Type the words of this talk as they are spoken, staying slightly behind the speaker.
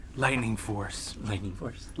Lightning force. Lightning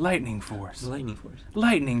force. Lightning force. Lightning force.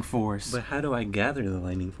 Lightning force. But how do I gather the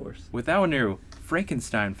lightning force? With our new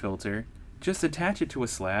Frankenstein filter, just attach it to a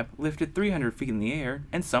slab, lift it 300 feet in the air,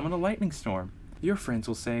 and summon a lightning storm. Your friends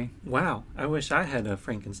will say, Wow, I wish I had a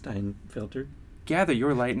Frankenstein filter. gather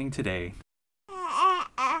your lightning today.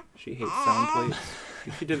 She hates sound plates.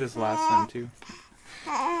 She did this last time too.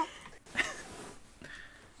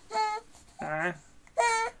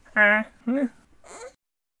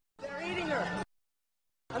 They're eating her.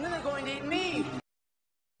 And then they're going to eat me.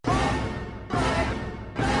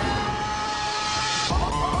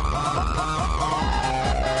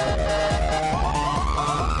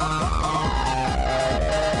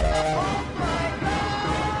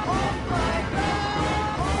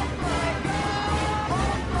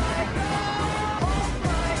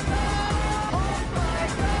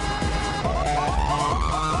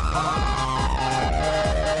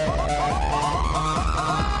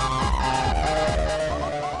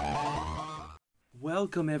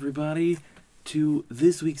 Welcome everybody to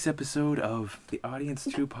this week's episode of the Audience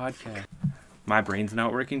 2 podcast. My brain's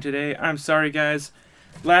not working today. I'm sorry guys.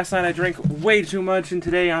 Last night I drank way too much and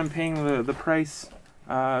today I'm paying the price.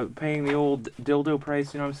 Paying the old dildo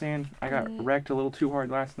price, you know what I'm saying? I got wrecked a little too hard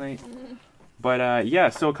last night. But yeah,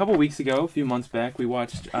 so a couple weeks ago, a few months back, we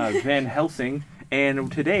watched Van Helsing,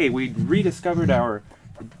 and today we rediscovered our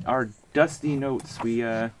dusty notes. We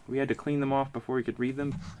had to clean them off before we could read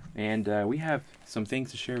them, and we have some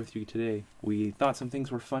things to share with you today. We thought some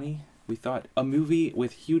things were funny. We thought a movie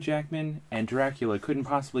with Hugh Jackman and Dracula couldn't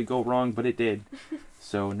possibly go wrong, but it did.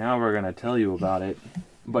 So now we're gonna tell you about it.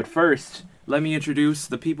 But first, let me introduce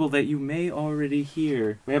the people that you may already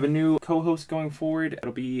hear. We have a new co-host going forward.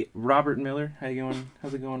 It'll be Robert Miller. How you going?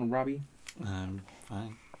 How's it going, Robbie? Fine.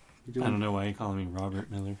 You doing? I don't know why you call me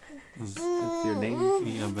Robert Miller. That's your name?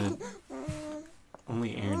 Yeah, but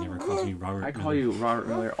only Aaron ever calls me Robert Miller. I call you Robert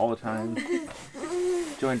Miller all the time.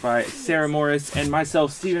 Joined by Sarah Morris and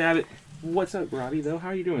myself, Stephen Abbott. What's up, Robbie, though? How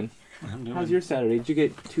are you doing? I'm doing. How's your Saturday? Did you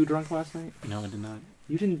get too drunk last night? No, I did not.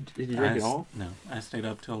 You didn't? Did you drink at all? No, I stayed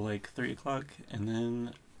up till like 3 o'clock, and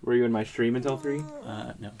then Were you in my stream until 3?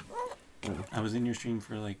 no. Oh. I was in your stream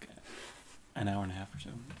for like an hour and a half or so.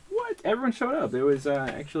 What? Everyone showed up. There was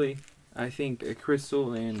actually, I think,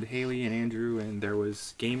 Crystal and Haley and Andrew, and there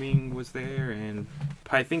was Gaming was there, and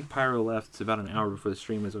I think Pyro left about an hour before the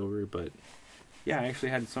stream was over, but yeah, I actually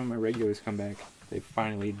had some of my regulars come back. They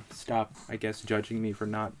finally stopped, I guess, judging me for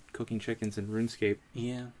not cooking chickens in RuneScape.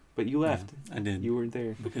 Yeah. But you left. Yeah, I did. You weren't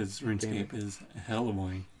there. Because RuneScape is hella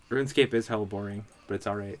boring. RuneScape is hella boring, but it's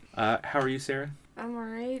alright. How are you, Sarah? I'm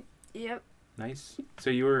alright. Yep. Nice. So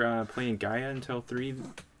you were playing Gaia until 3 in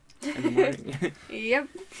the morning? Yep.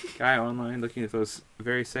 Gaia Online, looking at those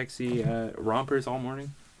very sexy rompers all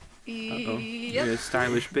morning. Uh-oh. Yep. You're a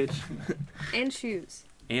stylish bitch. And shoes.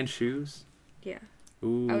 And shoes? Yeah.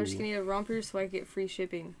 Ooh. I was just gonna get a romper so I get free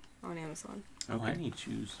shipping on Amazon. Oh, I Okay. need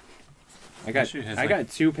shoes. I That got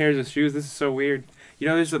 2 pairs of shoes. This is so weird. You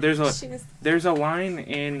know, there's a line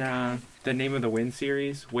in the Name of the Wind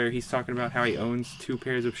series where he's talking about how he owns 2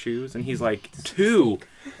 pairs of shoes, and he's like 2,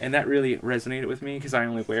 and that really resonated with me because I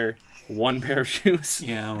only wear 1 pair of shoes.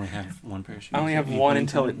 Yeah, I only have 1 pair of shoes. I only have You one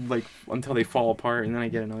put until they fall apart, and then I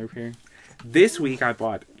get another pair. This week I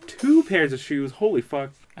bought 2 pairs of shoes. Holy fuck!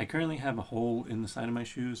 I currently have a hole in the side of my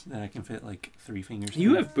shoes that I can fit like 3 fingers.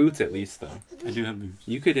 You through. have boots at least, though. I do have boots.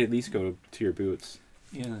 You could at least go to your boots.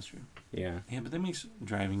 Yeah, that's true. Yeah. Yeah, but that makes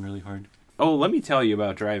driving really hard. Oh, let me tell you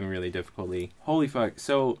about driving really difficultly. Holy fuck.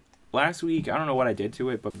 So, last week, I don't know what I did to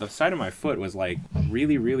it, but the side of my foot was, like,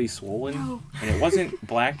 really, really swollen. No. And it wasn't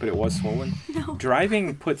black, but it was swollen. No.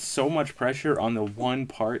 Driving put so much pressure on the one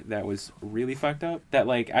part that was really fucked up that,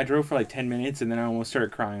 like, I drove for, like, 10 minutes, and then I almost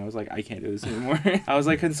started crying. I was like, I can't do this anymore. I was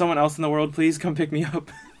like, can someone else in the world please come pick me up?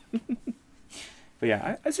 But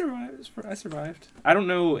yeah, I survived. I don't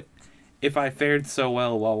know if I fared so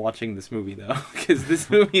well while watching this movie, though, because this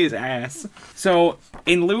movie is ass. So,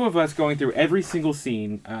 in lieu of us going through every single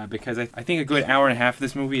scene, because I think a good hour and a half of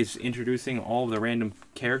this movie is introducing all of the random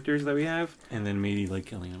characters that we have, And then maybe like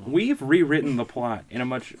killing them all. we've rewritten the plot in a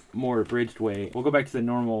much more abridged way. We'll go back to the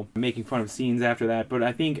normal making fun of scenes after that, but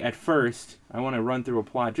I think at first, I want to run through a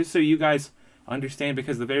plot, just so you guys understand,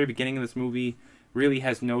 because the very beginning of this movie really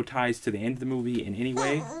has no ties to the end of the movie in any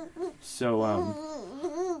way. So,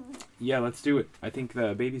 yeah, let's do it. I think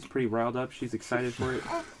the baby's pretty riled up. She's excited for it.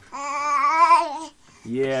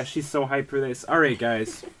 Yeah, she's so hyped for this. Alright,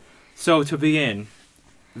 guys. So, to begin,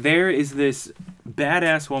 there is this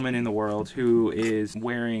badass woman in the world who is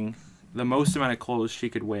wearing the most amount of clothes she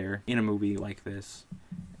could wear in a movie like this.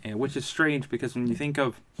 And which is strange because when you think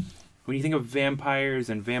of when you think of vampires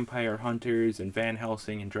and vampire hunters and Van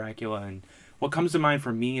Helsing and Dracula, and what comes to mind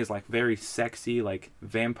for me is like very sexy, like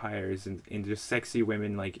vampires and just sexy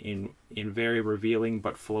women, like in very revealing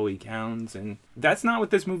but flowy gowns. And that's not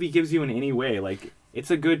what this movie gives you in any way. Like,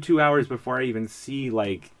 it's a good 2 hours before I even see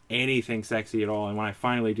like anything sexy at all. And when I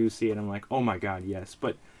finally do see it, I'm like, oh my god, yes.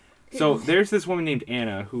 But so there's this woman named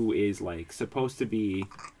Anna who is like supposed to be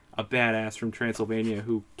a badass from Transylvania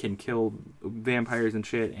who can kill vampires and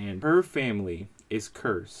shit, and her family is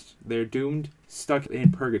cursed. They're doomed, stuck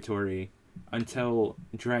in purgatory until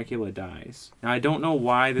Dracula dies. Now, I don't know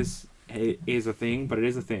why this is a thing, but it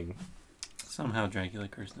is a thing. Somehow Dracula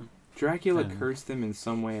cursed them. Dracula cursed them in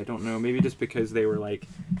some way. I don't know. Maybe just because they were like...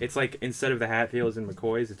 It's like, instead of the Hatfields and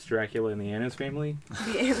McCoys, it's Dracula and the Anna's family.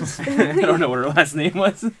 The Anna's family. I don't know what her last name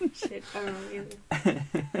was. Shit, I don't know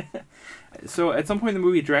either. So, at some point in the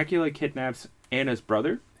movie, Dracula kidnaps Anna's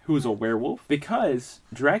brother, who's a werewolf, because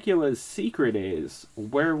Dracula's secret is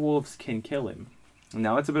werewolves can kill him.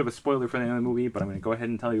 Now, that's a bit of a spoiler for the end of the movie, but I'm going to go ahead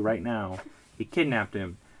and tell you right now. He kidnapped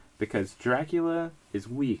him because Dracula is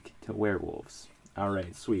weak to werewolves.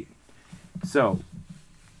 Alright, sweet. So,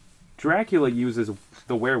 Dracula uses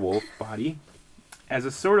the werewolf body as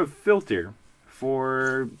a sort of filter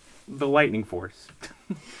for the lightning force.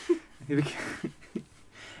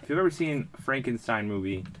 If you've ever seen a Frankenstein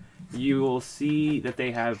movie, you will see that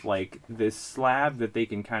they have like this slab that they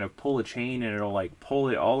can kind of pull a chain and it'll like pull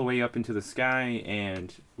it all the way up into the sky,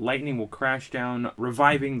 and lightning will crash down,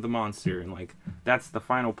 reviving the monster, and like that's the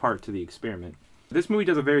final part to the experiment. This movie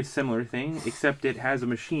does a very similar thing, except it has a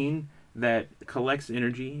machine that collects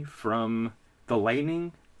energy from the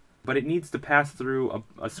lightning, but it needs to pass through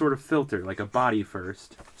a sort of filter, like a body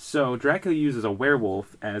first. So Dracula uses a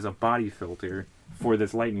werewolf as a body filter for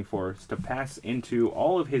this lightning force to pass into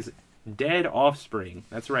all of his dead offspring.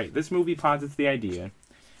 That's right, this movie posits the idea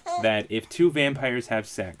that if two vampires have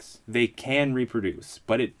sex, they can reproduce,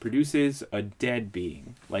 but it produces a dead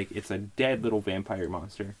being. Like, it's a dead little vampire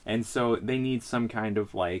monster. And so they need some kind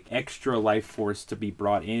of, like, extra life force to be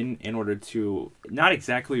brought in order to not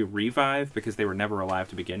exactly revive, because they were never alive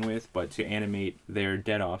to begin with, but to animate their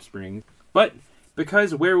dead offspring. But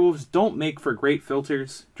because werewolves don't make for great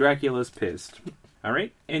filters, Dracula's pissed.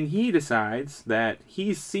 Alright? And he decides that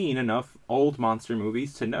he's seen enough old monster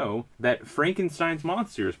movies to know that Frankenstein's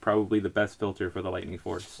monster is probably the best filter for the lightning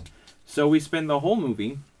force. So we spend the whole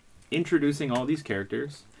movie introducing all these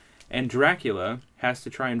characters, and Dracula has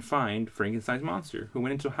to try and find Frankenstein's monster, who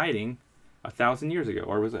went into hiding 1,000 years ago.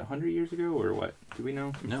 Or was it 100 years ago, or what? Do we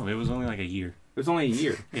know? No, it was only like a year. It was only a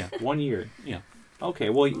year. Yeah. 1 year. Yeah.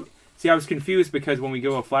 Okay, well... See, I was confused because when we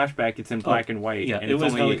go a flashback, it's in black and white. Yeah, and it it's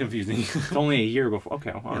was only really confusing. It's only a year before. Okay,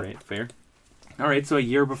 all right, fair. All right, so a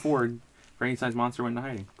year before Frankenstein's monster went into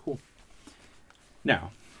hiding. Cool. Now,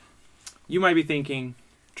 you might be thinking,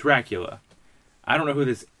 Dracula. I don't know who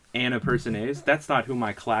this Anna person is. That's not who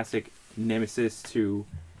my classic nemesis to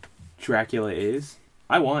Dracula is.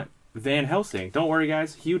 I want Van Helsing. Don't worry,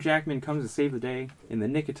 guys. Hugh Jackman comes to save the day. In the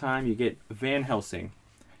nick of time, you get Van Helsing,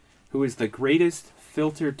 who is the greatest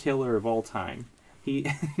filter killer of all time. He,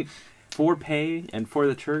 for pay and for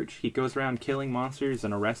the church, he goes around killing monsters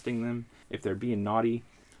and arresting them if they're being naughty.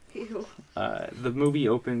 Ew. The movie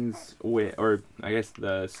opens with, or I guess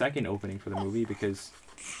the second opening for the movie, because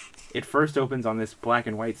it first opens on this black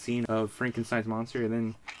and white scene of Frankenstein's monster, and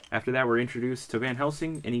then after that we're introduced to Van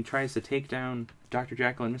Helsing, and he tries to take down Dr.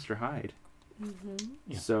 Jekyll and Mr. Hyde. Mm-hmm.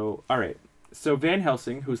 Yeah. So, alright. So Van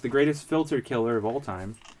Helsing, who's the greatest filter killer of all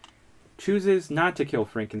time, chooses not to kill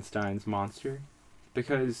Frankenstein's monster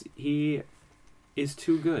because he is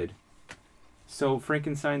too good. So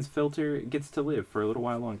Frankenstein's filter gets to live for a little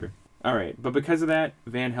while longer. Alright, but because of that,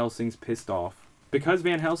 Van Helsing's pissed off. Because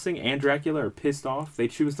Van Helsing and Dracula are pissed off, they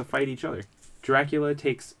choose to fight each other. Dracula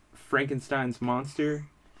takes Frankenstein's monster,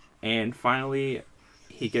 and finally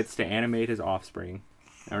he gets to animate his offspring.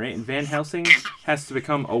 Alright, and Van Helsing has to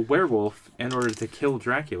become a werewolf in order to kill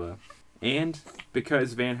Dracula. And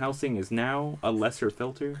because Van Helsing is now a lesser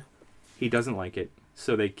filter, he doesn't like it,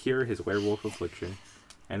 so they cure his werewolf affliction.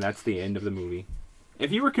 And that's the end of the movie.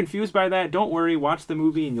 If you were confused by that, don't worry, watch the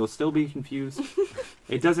movie and you'll still be confused.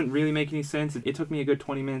 It doesn't really make any sense. It took me a good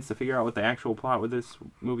 20 minutes to figure out what the actual plot with this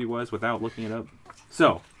movie was without looking it up.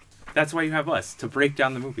 So, that's why you have us, to break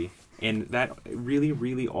down the movie. And that really,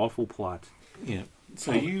 really awful plot. Yeah.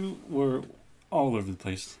 So you were all over the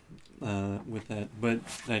place with that, but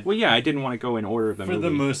that, Well, yeah, I didn't want to go in order of the for movie. the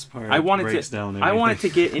most part, I wanted breaks to. down I wanted to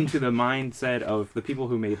everything. get into the mindset of the people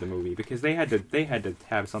who made the movie, because they had to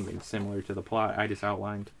have something similar to the plot I just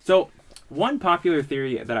outlined. So, One popular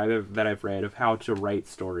theory that I've read of how to write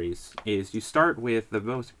stories is you start with the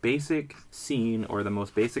most basic scene or the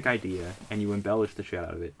most basic idea, and you embellish the shit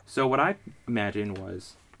out of it. So what I imagined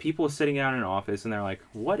was people sitting down in an office, and they're like,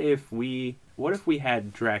 what if we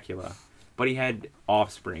had Dracula, but he had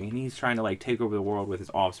offspring, and he's trying to like take over the world with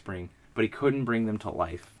his offspring, but he couldn't bring them to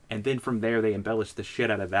life. And then from there, they embellished the shit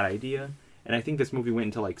out of that idea. And I think this movie went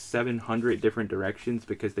into like 700 different directions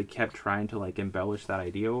because they kept trying to like embellish that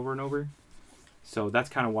idea over and over. So that's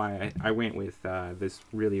kind of why I went with this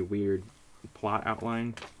really weird plot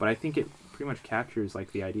outline. But I think it pretty much captures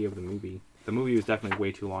like the idea of the movie. The movie was definitely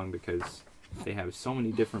way too long because they have so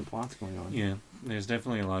many different plots going on. Yeah, there's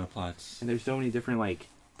definitely a lot of plots. And there's so many different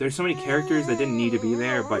there's so many characters that didn't need to be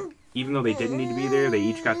there, but even though they didn't need to be there, they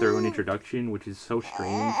each got their own introduction, which is so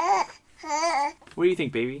strange. What do you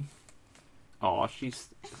think, baby? Oh, she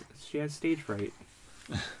has stage fright.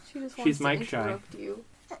 She just wants She's to mic shy. interrupt you.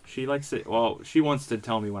 She likes it. Well, she wants to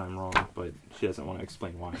tell me when I'm wrong, but she doesn't want to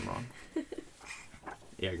explain why I'm wrong.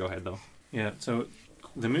 Yeah, go ahead though. Yeah, so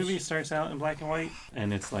the movie starts out in black and white,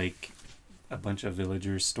 and it's like a bunch of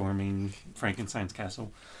villagers storming Frankenstein's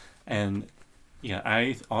castle. And yeah,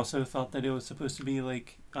 I also thought that it was supposed to be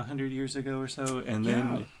like 100 years ago or so, and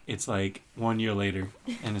then it's like 1 year later,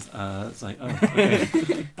 and it's like, oh,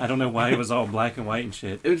 okay. I don't know why it was all black and white and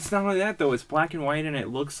shit. It's not only that though. It's black and white, and it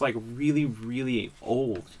looks like really, really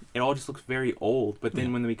old. It all just looks very old. But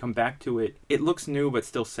then when we come back to it, it looks new, but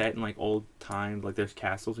still set in like old times. Like there's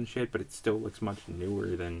castles and shit, but it still looks much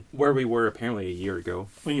newer than where we were apparently a year ago.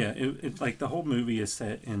 Well, yeah, it like the whole movie is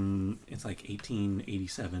set in it's like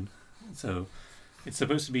 1887, so. It's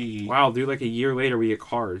supposed to be... Wow, dude, like a year later we get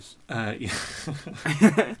Cars. Yeah.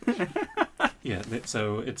 Yeah,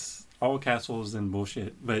 so it's all castles and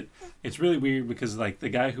bullshit. But it's really weird because, like, the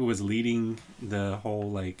guy who was leading the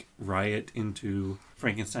whole, like, riot into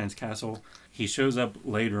Frankenstein's castle, he shows up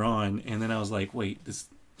later on, and then I was like, wait,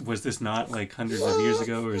 was this not, like, hundreds of years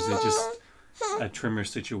ago, or is it just a Trimmer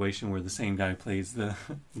situation where the same guy plays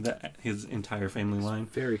his entire family line?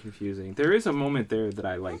 Very confusing. There is a moment there that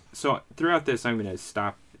I like. So throughout this, I'm going to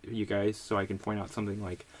stop you guys so I can point out something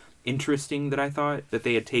like interesting that I thought that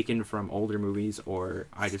they had taken from older movies, or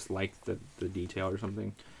I just liked the detail or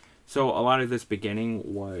something. So a lot of this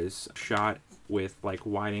beginning was shot with like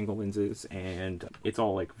wide angle lenses, and it's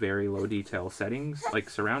all like very low detail settings, like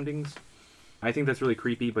surroundings. I think that's really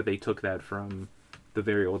creepy, but they took that from the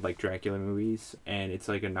very old like Dracula movies, and it's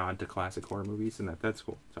like a nod to classic horror movies, and that's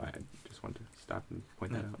cool. So I just wanted to stop and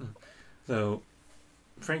point that out. So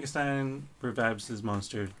Frankenstein revives his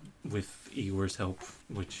monster with Igor's help,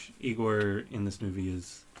 which Igor in this movie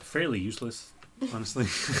is fairly useless, honestly.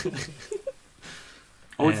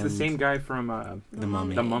 Oh, it's the same guy from The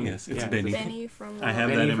Mummy. The Mummy. Yes, it's Yeah, Benny. Benny from the I have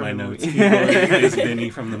Benny that in from my the notes. movie. Igor is Benny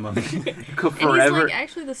from The Mummy. And Forever. he's like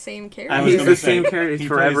actually the same character. I was He's gonna the say, same character. He's he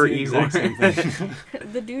forever plays the Igor. exact same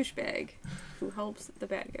thing. The douchebag who helps the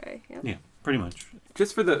bad guy. Yep. Yeah, pretty much.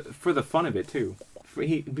 Just for the fun of it too.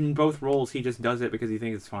 In both roles, he just does it because he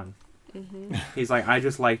thinks it's fun. Mm-hmm. He's like, I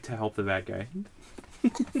just like to help the bad guy.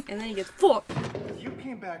 And then he gets fucked. You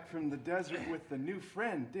came back from the desert with a new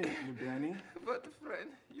friend, didn't you, Benny? But friend,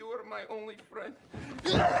 you were my only friend.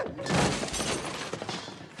 What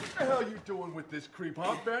the hell are you doing with this creep,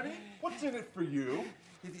 huh, Benny? What's in it for you?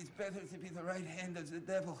 It is better to be the right hand of the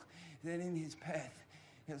devil than in his path.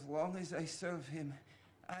 As long as I serve him,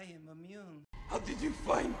 I am immune. How did you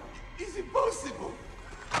find? Is it possible?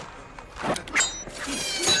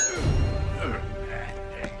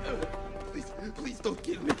 Please don't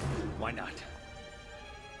kill me. Why not?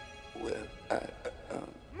 Well,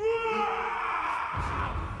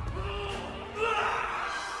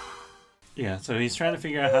 Yeah, so he's trying to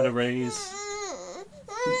figure out how to raise...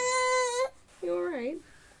 You alright?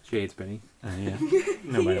 She hates Benny. Yeah,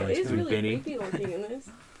 nobody He likes is him. really Benny. creepy looking in this.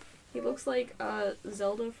 He looks like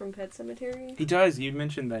Zelda from Pet Sematary. He does. You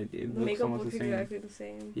mentioned that it The looks makeup almost looks the same. exactly the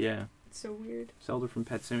same. Yeah. It's so weird. Zelda from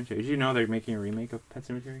Pet Sematary. Did you know they're making a remake of Pet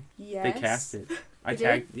Sematary? Yes. They cast it. They did?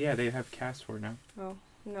 tagged. Yeah, they have cast for it now. Oh,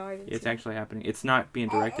 no, I didn't It's see it. actually happening. It's not being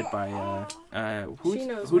directed by She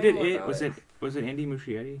knows who way did more it? about Was it Andy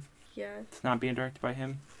Muschietti? Yeah. It's not being directed by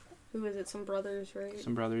him. Who is it? Some brothers, right?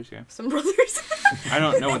 Some brothers, yeah. Some brothers. I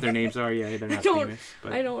don't know what their names are. Yeah, they're not don't- famous.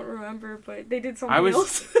 But I don't remember, but they did something I was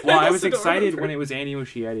else. well. I also was don't excited remember. when it was Andy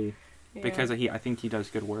Muschietti Yeah. because I think he does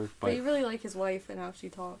good work. But But you really like his wife and how she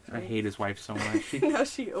talks. I Right? hate his wife so much. how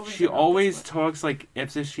she always. She always talks like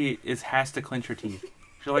as if she has to clench her teeth.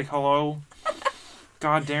 She's like, "Hello,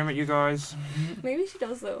 God damn it, you guys." Maybe she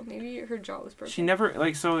does though. Maybe her jaw was broken. She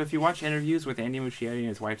never so. If you watch interviews with Andy Muschietti and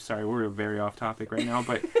his wife, sorry, we're very off topic right now,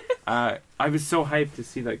 but I was so hyped to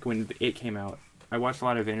see like when it came out. I watched a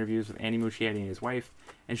lot of interviews with Andy Muschietti and his wife,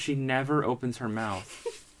 and she never opens her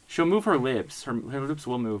mouth. She'll move her lips. Her lips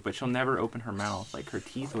will move, but she'll never open her mouth. Like, her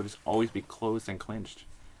teeth will just always be closed and clenched.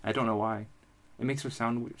 I don't know why. It makes her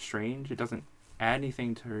sound strange. It doesn't add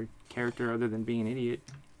anything to her character other than being an idiot.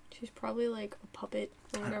 She's probably like a puppet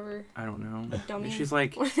or whatever. I don't know. A dummy. She's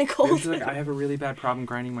like, what are they called? she's like, I have a really bad problem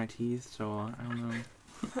grinding my teeth, so I don't know.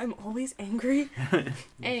 I'm always angry.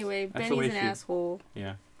 Anyway, That's the way Benny's an asshole.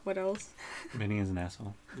 Yeah. What else? Benny is an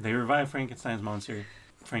asshole. They revive Frankenstein's monster.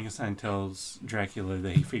 Frankenstein tells Dracula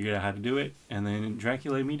that he figured out how to do it, and then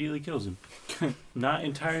Dracula immediately kills him. Not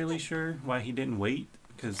entirely sure why he didn't wait,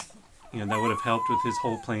 because, that would have helped with his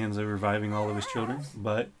whole plans of reviving all of his children,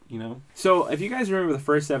 but, So, if you guys remember the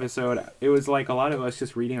first episode, it was like a lot of us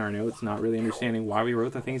just reading our notes, not really understanding why we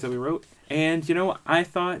wrote the things that we wrote. And, I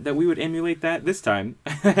thought that we would emulate that this time.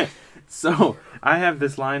 So, I have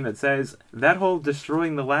this line that says, that whole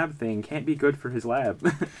destroying the lab thing can't be good for his lab.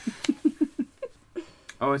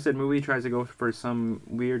 Oh, I said movie tries to go for some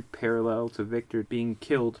weird parallel to Victor being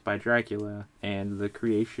killed by Dracula and the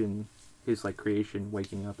creation, his creation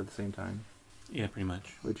waking up at the same time. Yeah, pretty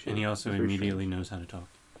much. And he also immediately knows how to talk.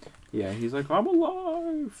 Yeah, he's like, I'm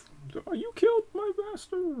alive! You killed my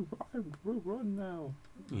master! I will run now.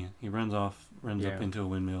 Yeah, he runs up into a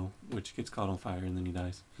windmill, which gets caught on fire, and then he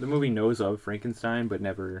dies. The movie knows of Frankenstein, but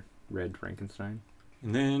never read Frankenstein.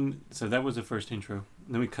 And then, so that was the first intro.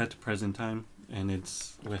 Then we cut to present time, and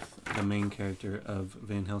it's with the main character of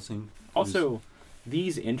Van Helsing. Also,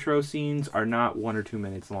 these intro scenes are not 1 or 2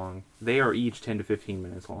 minutes long. They are each 10 to 15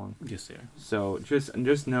 minutes long. Yes, they are. So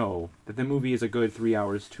just know that the movie is a good 3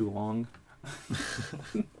 hours too long.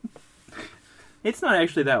 It's not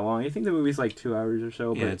actually that long. I think the movie's like 2 hours or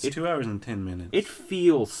so. Yeah, but it's 2 hours and 10 minutes. It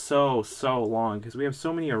feels so long because we have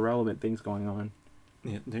so many irrelevant things going on.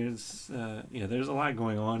 Yeah, there's a lot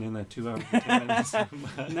going on in that 2 hours and 10 minutes.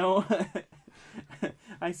 No.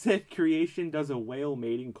 I said creation does a whale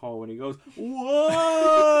mating call when he goes,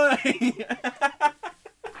 "Whoa!"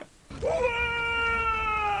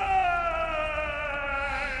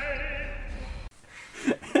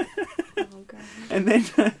 Oh, God. And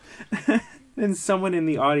then someone in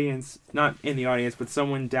the audience, not in the audience, but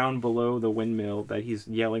someone down below the windmill that he's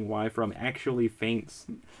yelling why from actually faints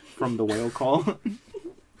from the whale call.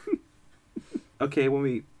 Okay,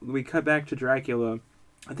 when we cut back to Dracula,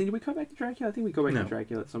 did we cut back to Dracula? I think we go back to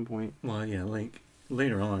Dracula at some point. Well, yeah,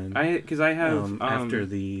 later on. Because I have after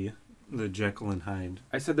the Jekyll and Hyde.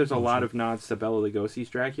 I said there's a lot of nods to Bela Lugosi's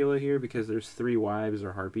Dracula here because there's 3 wives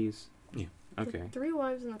or harpies. Yeah. Okay. The 3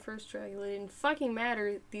 wives in the first Dracula didn't fucking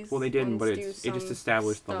matter. These Well, they didn't, but it just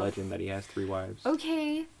established the legend that he has 3 wives.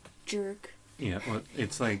 Okay, jerk. Yeah, well,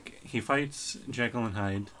 it's like he fights Jekyll and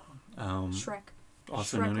Hyde. Shrek.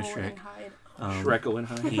 Also known as Shrek. And Hyde. Shreckle and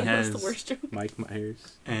Hyde. He That's has the worst joke. Mike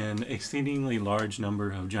Myers. an exceedingly large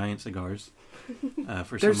number of giant cigars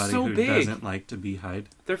for They're somebody so who big. doesn't like to be Hyde.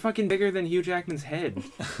 They're fucking bigger than Hugh Jackman's head.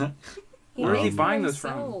 Where is he makes buying them those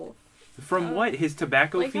from? himself. From what? His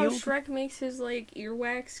tobacco Like field? how Shrek makes his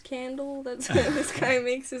earwax candle. That's how this guy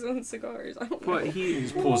makes his own cigars. I don't know. But He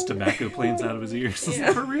just pulls tobacco plants out of his ears.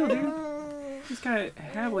 Yeah. For real, dude. He's gotta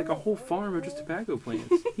have a whole farm of just tobacco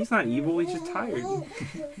plants. He's not evil, he's just tired.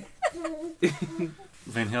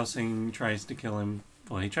 Van Helsing tries to kill him.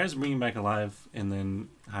 Well, he tries to bring him back alive, and then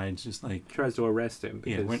Hyde's just like, Tries to arrest him.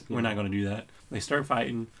 yeah, Because, we're not going to do that. They start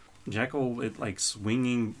fighting. Jekyll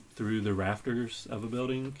swinging through the rafters of a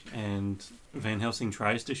building, and Van Helsing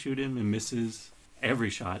tries to shoot him and misses every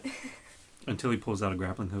shot until he pulls out a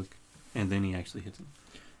grappling hook, and then he actually hits him.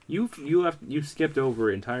 You skipped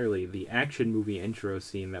over entirely the action movie intro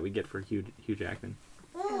scene that we get for Hugh Jackman.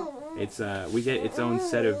 It's we get its own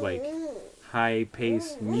set of high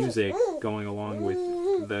paced music going along with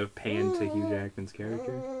the pan to Hugh Jackman's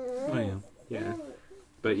character. Oh yeah. Yeah.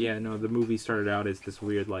 But yeah, no, the movie started out as this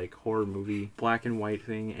weird horror movie, black and white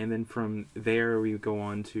thing, and then from there we go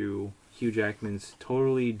on to Hugh Jackman's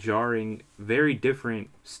totally jarring, very different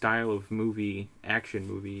style of action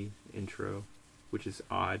movie intro, which is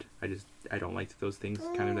odd. I don't like those things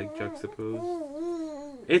kind of juxtaposed.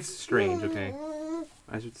 It's strange, okay?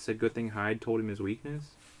 I just said good thing Hyde told him his weakness.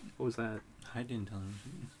 What was that? Hyde didn't tell him.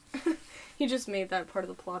 He just made that part of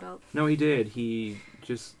the plot up. No, he did. He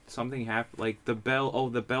just, something happened, the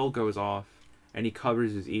bell goes off, and he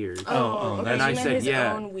covers his ears. Oh, okay. and I said, his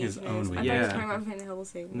yeah, own weakness. his own I thought weakness. you were Yeah. talking about Van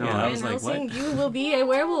Helsing. No, Yeah, I Van was like, Helsing, what? you will be a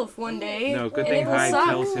werewolf one day. No, good and thing it will Hyde suck.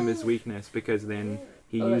 tells him his weakness, because then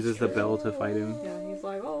he Oh, that's uses the true. bell to fight him. Yeah, he's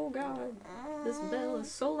like, oh god, this bell is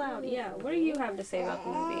so loud. Yeah, what do you have to say about the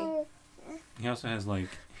movie? He also has like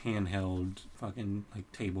handheld fucking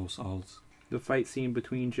like table saws. The fight scene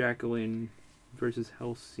between Jacqueline versus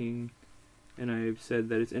Helsing, and I've said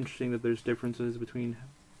that it's interesting that there's differences between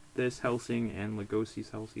this Helsing and Lugosi's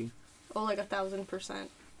Helsing. Oh, like 1,000%.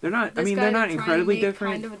 They're not. This I mean, guy they're not trying to incredibly make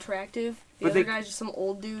different. Kind of attractive. The But other they- guy's just some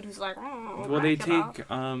old dude who's like. Oh, Well, they back it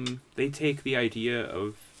up." take the idea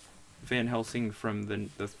of Van Helsing from the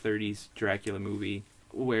 30s Dracula movie,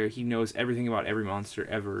 where he knows everything about every monster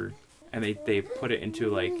ever, and they put it into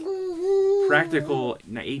like practical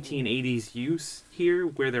 1880s use here,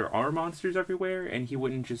 where there are monsters everywhere, and he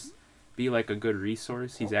wouldn't just be like a good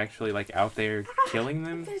resource. He's actually like out there killing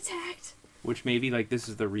them, Get attacked. which maybe like this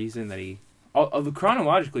is the reason that he.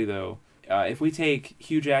 Chronologically though, if we take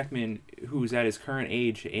Hugh Jackman, who's at his current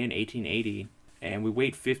age in 1880, and we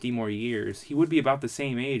wait 50 more years, he would be about the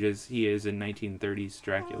same age as he is in 1930s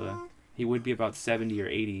Dracula. He would be about 70 or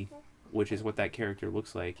 80, which is what that character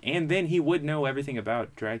looks like. And then he would know everything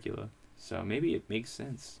about Dracula. So maybe it makes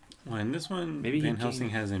sense. Well, in this one, Maybe he Van Helsing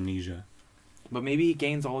gained- has amnesia. But maybe he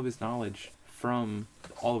gains all of his knowledge from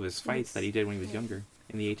all of his fights that he did when he was younger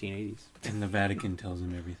in the 1880s. And the Vatican tells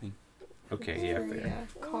him everything. Okay, yeah, fair. Yeah.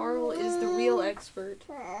 Carl is the real expert.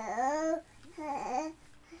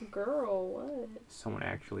 Girl, what? Someone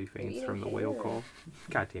actually faints Eating from the whale hair. call.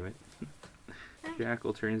 God damn it.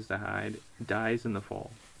 Jackal turns to Hyde, dies in the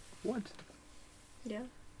fall. What? Yeah.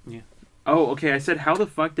 Oh, okay, I said how the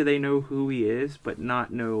fuck do they know who he is, but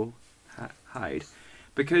not know Hyde?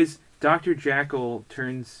 Because Dr. Jackal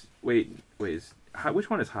turns... Wait, which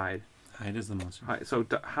one is Hyde? Hyde is the monster. So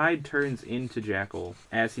Hyde turns into Jackal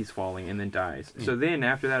as he's falling and then dies. Yeah. So then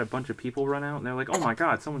after that a bunch of people run out and they're like, oh my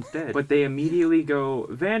god, someone's dead. But they immediately go,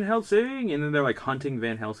 Van Helsing! And then they're like hunting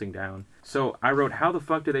Van Helsing down. So I wrote, how the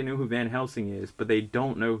fuck do they know who Van Helsing is, but they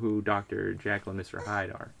don't know who Dr. Jackal and Mr.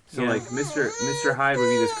 Hyde are? So Yeah. like Mr. Hyde would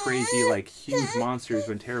be this crazy like huge monster who's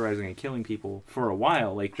been terrorizing and killing people for a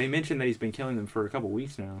while. Like they mentioned that he's been killing them for a couple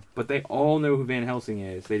weeks now. But they all know who Van Helsing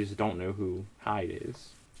is. They just don't know who Hyde is.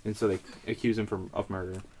 And so they accuse him of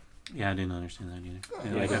murder. Yeah, I didn't understand that either.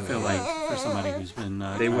 Yeah, Like, I feel like for somebody who's been...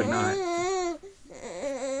 They would not.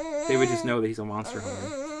 They would just know that he's a monster hunter.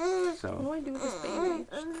 What do So, I do with this baby?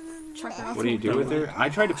 Just chuck her off what do you do with her? I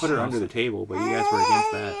tried to put her under the table, but you guys were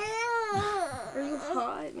against that. Are you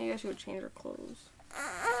hot? Maybe I should change her clothes.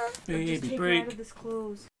 Baby Just take her break. out of this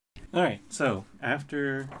clothes. Alright, so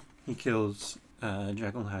after he kills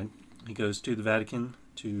Jekyll and Hyde, he goes to the Vatican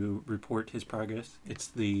to report his progress. It's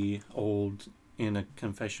the old, in a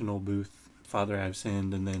confessional booth, Father, I've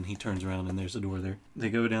sinned, and then he turns around and there's a door there. They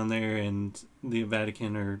go down there, and the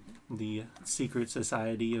Vatican, or the secret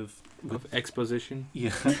society of Exposition.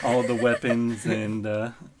 yeah, all the weapons and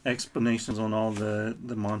explanations on all the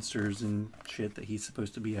monsters and shit that he's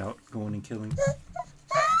supposed to be out going and killing.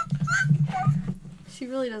 She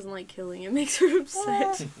really doesn't like killing. It makes her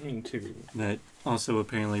upset. Me too. That also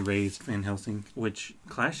apparently raised Van Helsing, which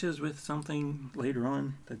clashes with something later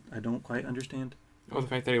on that I don't quite understand. Oh, the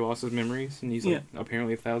fact that he lost his memories and he's like,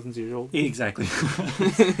 apparently thousands of years old. Exactly.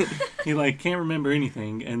 He like can't remember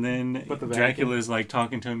anything, and then But the Dracula's like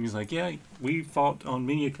talking to him. He's like, "Yeah, we fought on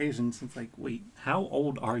many occasions." It's like, wait, how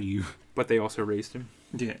old are you? But they also raised him.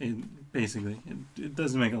 Yeah, basically, it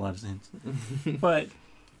doesn't make a lot of sense. But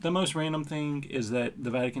the most random thing is that the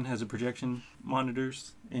Vatican has a projection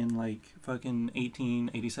monitors in like fucking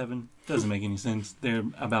 1887. Doesn't make any sense. They're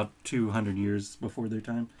about 200 years before their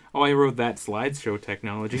time. Oh, I wrote that slideshow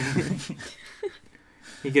technology.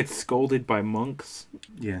 He gets scolded by monks.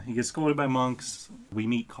 Yeah, he gets scolded by monks. We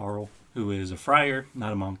meet Carl, who is a friar,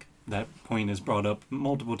 not a monk. That point is brought up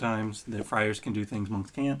multiple times, that friars can do things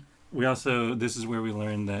monks can't. We also, this is where we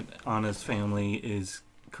learn that Anna's family is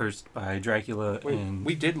cursed by Dracula. Wait, and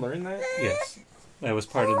we did learn that? yes, that was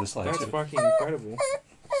part of the slideshow. That's fucking incredible.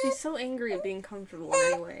 She's so angry at being comfortable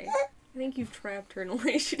anyway. I think you've trapped her in a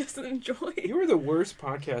way she doesn't enjoy. You are the worst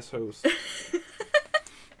podcast host.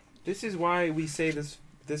 This is why we say this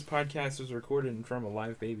podcast was recorded in front of a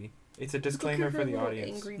live baby. It's a disclaimer Look at for her the little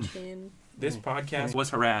audience. Angry chin. This podcast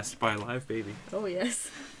was harassed by a live baby. Oh yes.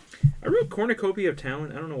 I wrote cornucopia of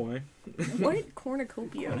talent. I don't know why. What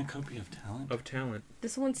cornucopia? Cornucopia of talent. Of talent. Did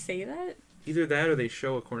someone say that? Either that or they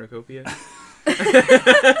show a cornucopia.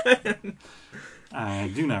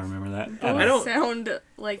 I do not remember that. Both I don't- sound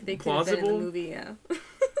like they could have been in Plausible? the movie. Yeah.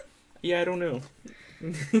 Yeah, I don't know.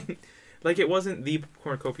 Like, it wasn't the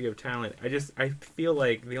cornucopia of talent. I feel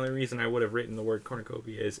like the only reason I would have written the word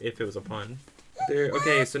cornucopia is if it was a pun.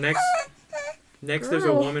 Okay, so next there's a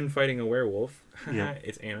Girl. woman fighting a werewolf. Yeah.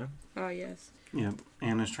 It's Anna. Oh yes. Yep,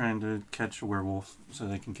 Anna's trying to catch a werewolf so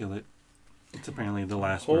they can kill it. It's apparently the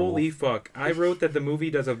last Holy werewolf. fuck. I wrote that the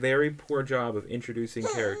movie does a very poor job of introducing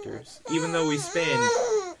characters. Even though we spend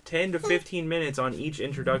 10 to 15 minutes on each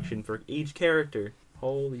introduction for each character.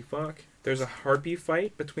 Holy fuck. There's a harpy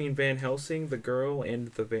fight between Van Helsing, the girl, and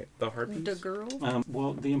the harpies. The girl?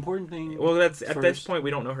 Well, the important thing... Well, that's at this first- point,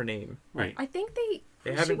 we don't know her name. Right. I think They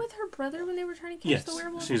was she haven't- with her brother when they were trying to catch Yes, the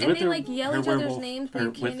werewolf? she's and with they her- like yell her each other's werewolf, names, but or you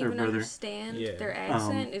with can't her even brother. understand Yeah. their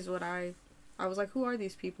accent. Is what I was like, who are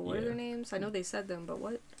these people? What are Yeah. their names? I know they said them, but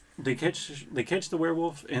what? They catch the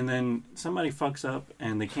werewolf, and then somebody fucks up,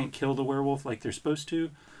 and they can't kill the werewolf like they're supposed to,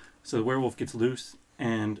 so the werewolf gets loose,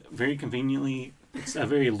 and very conveniently, it's a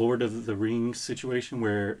very Lord of the Rings situation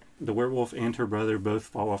where the werewolf and her brother both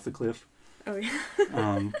fall off the cliff. Oh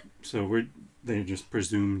yeah. So they're just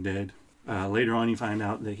presumed dead. Later on, you find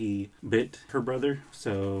out that he bit her brother,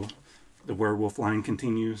 so the werewolf line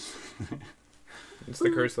continues. It's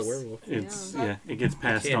the curse of the werewolf. It gets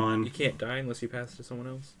passed on. You can't die unless you pass it to someone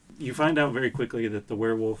else. You find out very quickly that the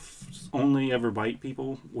werewolves only ever bite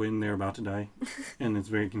people when they're about to die, and it's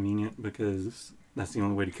very convenient because that's the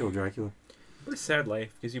only way to kill Dracula. What a sad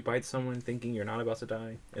life, because you bite someone thinking you're not about to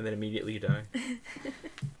die, and then immediately you die.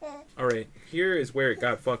 Alright, here is where it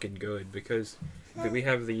got fucking good, because we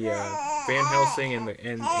have the Van Helsing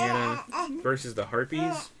and Anna versus the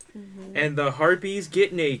Harpies, and the Harpies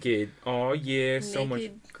get naked. Oh yeah, so much.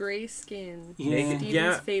 Naked gray skin. Yeah. Naked, Steven's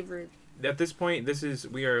yeah. favorite. At this point,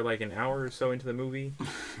 we are like an hour or so into the movie.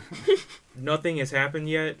 Nothing has happened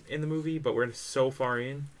yet in the movie, but we're so far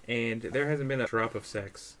in, and there hasn't been a drop of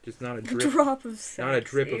sex. Just not a drip. Drop of sex. Not a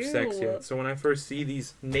drip of sex Ew. yet. So when I first see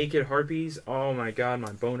these naked harpies, oh my god,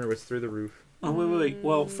 my boner was through the roof. Oh wait.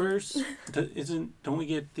 Well, first, don't we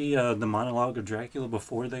get the monologue of Dracula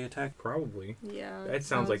before they attack? Probably. Yeah. That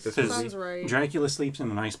sounds like this movie. Sounds right. Dracula sleeps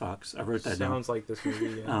in an icebox. I wrote that down. Sounds like this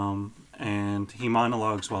movie. Yeah. And he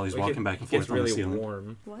monologues while he's walking back and forth gets on the really ceiling.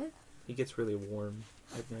 warm. What? He gets really warm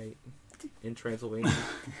at night in Transylvania.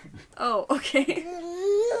 Oh, okay.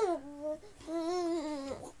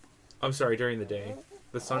 I'm sorry, during the day.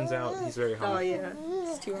 The sun's out. He's very hot. Oh yeah.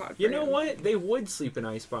 It's too hot. You for know him. what? They would sleep in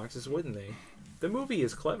ice boxes, wouldn't they? The movie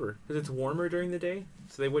is clever because it's warmer during the day,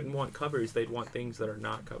 so they wouldn't want covers. They'd want things that are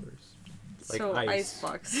not covers, like so ice.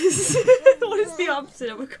 boxes. What is the opposite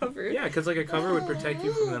of a cover? Yeah, because like a cover would protect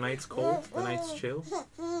you from the night's cold, the night's chill.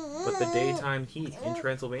 But the daytime heat in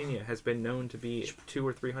Transylvania has been known to be 200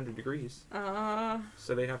 or 300 degrees,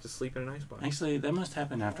 so they'd have to sleep in an ice box. Actually, that must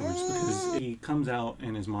happen afterwards because he comes out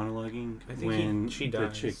and is monologuing I think when she the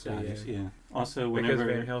dies, chick so dies. yeah. Yeah. Also, Because whenever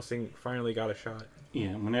Van Helsing finally got a shot.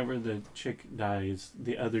 whenever the chick dies,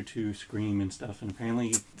 the other two scream and stuff, and apparently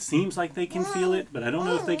it seems like they can feel it, but I don't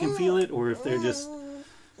know if they can feel it or if they're just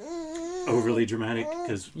overly dramatic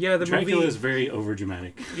because Yeah, the Dracula movie is very over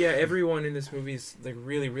dramatic. Yeah, everyone in this movie is like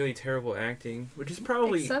really, really terrible acting, which is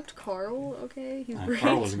probably Except Carl. Okay, he's great.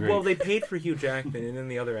 Carl was great. well. They paid for Hugh Jackman, and then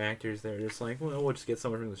the other actors they're just like, well, we'll just get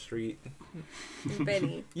someone from the street.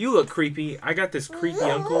 Benny. You look creepy. I got this creepy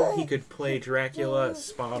uncle. He could play Dracula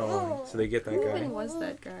spot on. So they get that Who guy. even was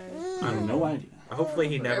that guy? I have no idea. Hopefully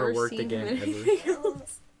he never Ever worked seen him again in ever. anything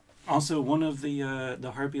else? Also, one of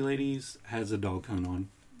the harpy ladies has a dog cone on,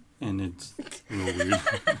 and it's real weird.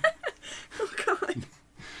 Oh god.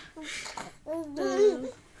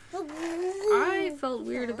 I felt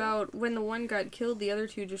weird about when the one got killed, the other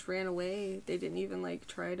two just ran away. They didn't even like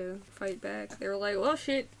try to fight back. They were like, well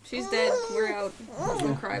shit, she's dead, we're out.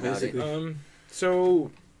 Don't cry about it. basically.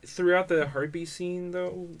 So throughout the harpy scene,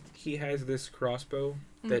 though, he has this crossbow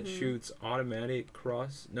that shoots automatic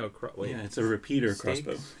wait, Yeah, it's a repeater Stakes?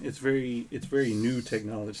 crossbow. It's very new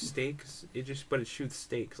technology. stakes. But it shoots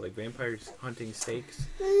stakes like vampires hunting stakes.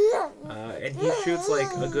 And he shoots like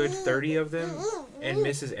a good 30 of them and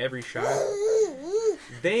misses every shot.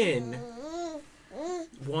 Then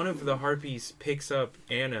one of the harpies picks up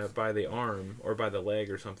Anna by the arm or by the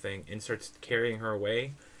leg or something and starts carrying her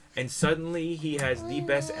away. And suddenly he has the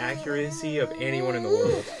best accuracy of anyone in the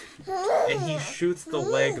world. And he shoots the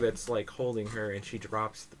leg that's like holding her and she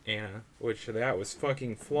drops Anna. Which that was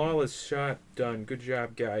fucking flawless shot done. Good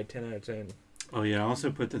job, guy. 10 out of 10. Oh yeah, I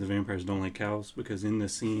also put that the vampires don't like cows because in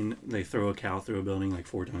this scene they throw a cow through a building like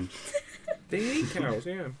 4 times. They ate cows,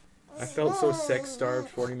 yeah. I felt so sex-starved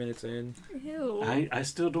 40 minutes in. Ew. I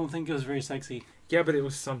still don't think it was very sexy. Yeah, but it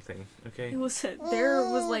was something, okay? It was there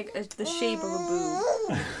was like the shape of a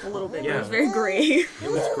boob, a little bit. But it was Yeah. very gray.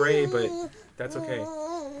 It was gray, but that's okay.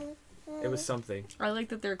 It was something. I like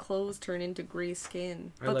that their clothes turn into gray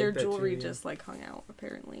skin, I but like their that too, jewelry yeah. just like hung out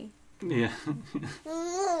apparently. Yeah.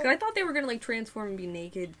 I thought they were gonna like transform and be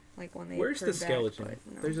naked, like when they. Where's the turned back, skeleton?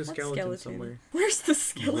 but no. There's a What skeleton somewhere. Where's the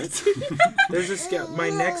skeleton? There's a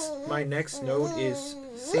my next note is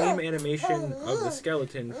same animation of the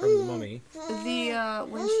skeleton from the Mummy. The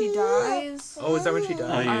when she dies. Oh, is that when she Oh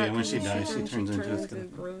died? yeah, when she dies, she turns into a skeleton.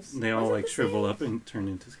 gross. They all Was it like the shrivel same? up and turn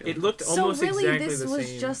into skeletons. It looked So almost really, exactly this the was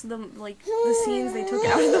same. just the scenes they took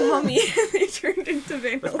out of the Mummy and they turned into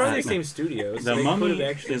Van It's Helsing. probably the same studios. The They Mummy could have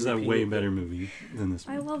actually is a way repeated better it. movie than this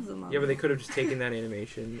I one. love the Mummy. Yeah, but they could have just taken that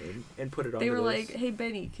animation and put it on. They were this. like, "Hey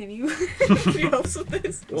Benny, can you help us with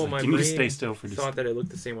this?" well, my Can you brain just stay still for just thought that it looked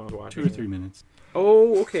the same when I was 2 watching. or 3 minutes?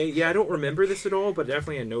 Oh, okay. Yeah, I don't remember this at all, but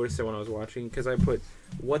definitely I noticed it when I was watching because I put,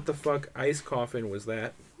 "What the fuck ice coffin was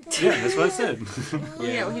that?" Yeah, that's what I said.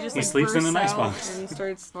 Yeah, well, he just He like, sleeps in an bursts out icebox. and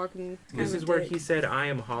starts talking. This is where he said, "I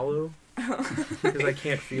am hollow," because I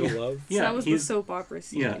can't feel love. So that was the he's- soap opera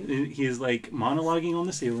scene. Yeah, he's like monologuing on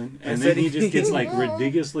the ceiling, I and said then he just gets like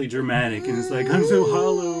ridiculously dramatic, and it's like, I'm so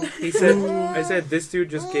hollow. He said, "I said this dude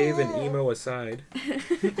just gave an emo aside."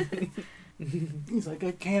 He's like,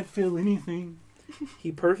 I can't feel anything.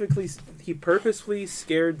 He purposefully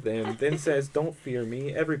scared them, then says, "Don't fear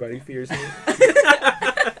me. Everybody fears me."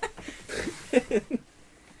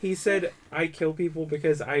 He said, "I kill people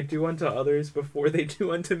because I do unto others before they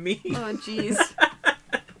do unto me." Oh jeez.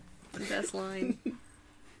 Best line.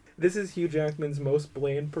 This is Hugh Jackman's most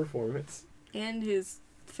bland performance. And his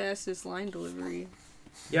fastest line delivery.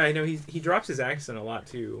 Yeah, I know he drops his accent a lot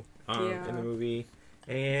too Yeah. in the movie,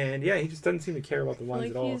 and yeah, he just doesn't seem to care about the lines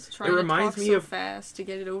Like at all. he's trying It reminds to talk me so of fast to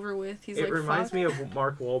get it over with. He's it like, reminds fuck. me of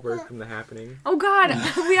Mark Wahlberg from The Happening. Oh god,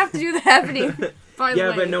 we have to do the happening. By the Yeah,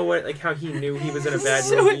 way. but no, what like how he knew he was in a bad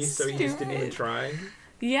So movie, so he just didn't even stupid. try.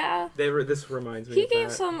 Yeah. This reminds me. He of gave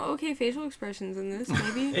that. some okay facial expressions in this,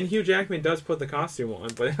 maybe. And Hugh Jackman does put the costume on,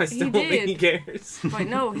 but I still He don't think he did. cares. But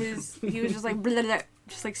no, he was just like blah, blah, blah,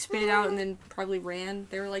 just like spit it out and then probably ran.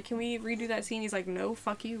 They were like, "Can we redo that scene?" He's like, "No,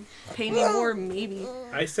 fuck you. Pay me more, maybe."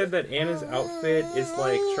 I said that Anna's outfit is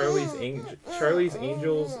like Charlie's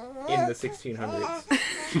Angels in the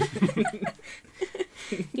 1600s.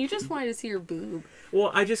 You just wanted to see her boob.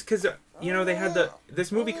 Well, because they had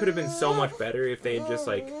this movie could have been so much better if they had just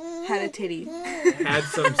like Had a titty. had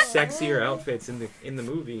some sexier outfits in the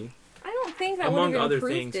movie, I don't think that among would have other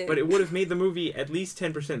improved things. it. But it would have made the movie at least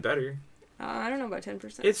 10% better. I don't know about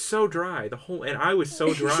 10%. It's so dry, and I was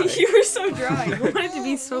so dry. You were so dry. You wanted to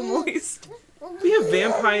be so moist. We have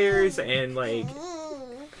vampires and like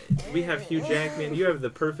we have Hugh Jackman. You have the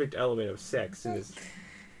perfect element of sex in this.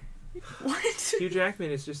 What? Hugh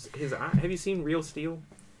Jackman is just his eye. Have you seen Real Steel?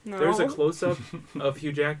 No. There's a close-up of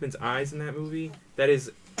Hugh Jackman's eyes in that movie that is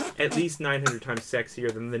at least 900 times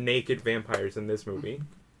sexier than the naked vampires in this movie.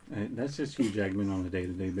 That's just Hugh Jackman on a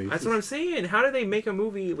day-to-day basis. That's what I'm saying. How do they make a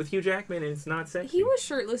movie with Hugh Jackman and it's not sexy? He was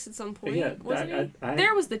shirtless at some point, Yeah, wasn't I- he?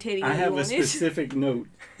 There was the titty I that have you a wanted. specific note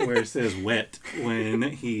where it says wet when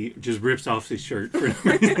he just rips off his shirt. For no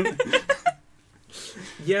reason.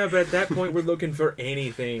 Yeah, but at that point we're looking for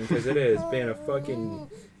anything because it has been a fucking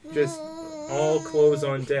just all clothes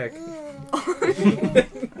on deck.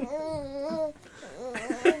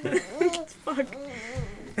 Fuck.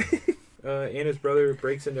 Anna's brother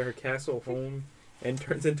breaks into her castle home and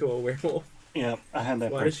turns into a werewolf. Yeah, I had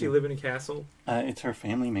that. Why does she live in a castle? It's her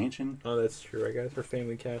family mansion. Oh, that's true. I guess her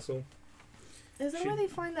family castle. Is that She- where they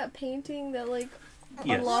find that painting that like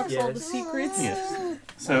Yes. unlocks all the Yes. secrets? Yes.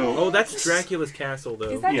 So. Oh, that's Dracula's castle, though.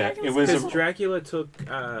 Is that Yeah, Dracula's it was a- Because castle? Dracula took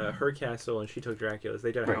her castle and she took Dracula's.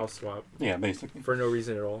 They did a Right. house swap Yeah, basically. for no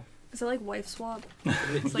reason at all. Is it like wife swap?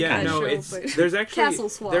 It's like yeah, that no, show, it's but- there's actually Castle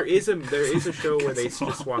swap. there is a show where they Castle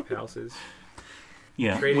just swap houses.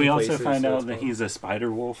 Yeah. Trading We also places, find so out it's that called. he's a spider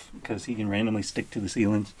wolf because he can randomly stick to the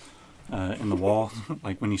ceilings in the wall.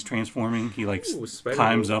 Like when he's transforming, he like Ooh, spider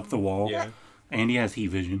climbs wolf. up the wall. Yeah. And he has heat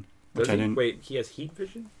vision. Which Does I he? didn't. Wait, he has heat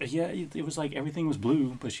vision? Yeah, it was like everything was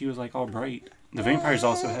blue, but she was like all bright. The vampires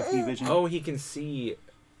also have heat vision. Oh, he can see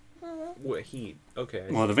what heat. Okay.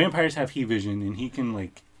 Well, the vampires have heat vision, and he can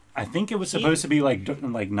like. I think it was supposed to be like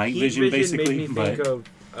night heat vision, basically, made me but think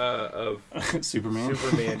of Superman.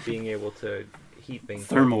 Superman being able to heat things.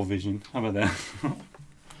 Thermal vision. How about that?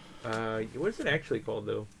 What is it actually called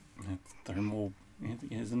though? Thermal.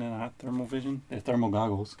 Isn't it not thermal vision? They're thermal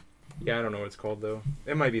goggles. Yeah, I don't know what it's called though.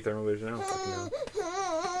 It might be thermal vision. I don't fucking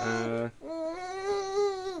know.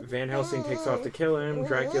 Van Helsing takes off to kill him.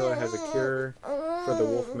 Dracula has a cure for the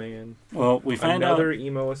Wolfman. Well, we find Another out.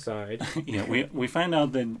 emo aside. Yeah, we find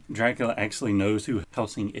out that Dracula actually knows who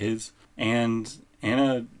Helsing is, and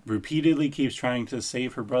Anna repeatedly keeps trying to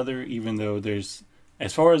save her brother, even though there's,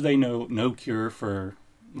 as far as they know, no cure for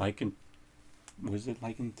was it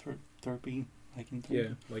lycanthropy? Yeah,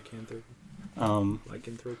 lycanthropy.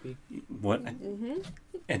 Lycanthropy. What? Mm-hmm.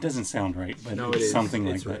 It doesn't sound right, but No, it's it is. something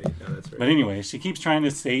It's like right. that. No, that's right. But anyway, she keeps trying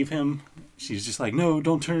to save him. She's just like, no,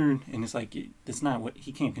 don't turn. And it's like, it's not what,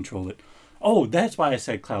 he can't control it. Oh, that's why I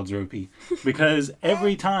said clouds ropey. Because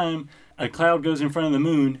every time a cloud goes in front of the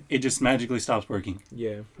moon, it just magically stops working.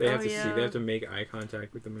 Yeah, they have Oh, to see. yeah. They have to make eye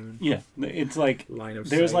contact with the moon. Yeah, it's like, Line of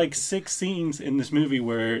there's sight. like 6 scenes in this movie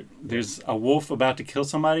where there's a wolf about to kill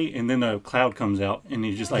somebody, and then a cloud comes out, and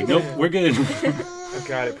he's just like, nope, we're good. Oh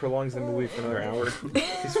god, it prolongs the movie for another hour.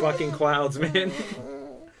 These fucking clouds, man.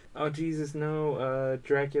 Oh Jesus, no.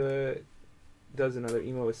 Dracula does another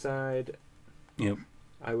emo aside. Yep.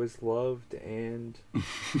 I was loved and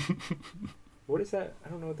what is that? I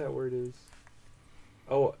don't know what that word is.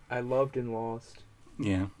 Oh, I loved and lost.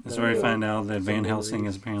 Yeah, that's where I find out that Van Some Helsing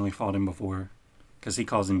memories. has apparently fought him before, because he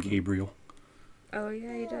calls him Gabriel. Oh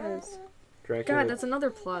yeah, he does. Dracula. God, that's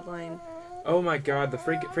another plot line. Oh my god, the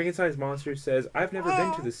Frankenstein's monster says, "I've never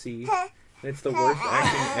been to the sea." And it's the worst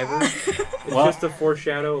acting ever. It's Well- just a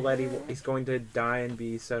foreshadow that he's going to die and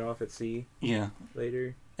be set off at sea Yeah.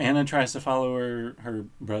 later. Anna tries to follow her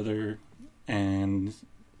brother, and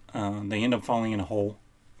they end up falling in a hole.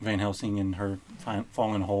 Van Helsing and her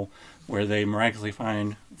fall in a hole where they miraculously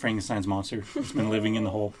find Frankenstein's monster who's been living in the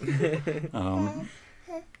hole.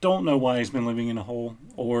 Don't know why he's been living in a hole,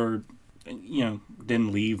 or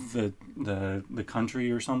didn't leave the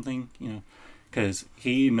country or something. Because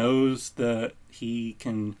he knows that he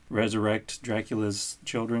can resurrect Dracula's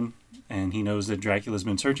children, and he knows that Dracula's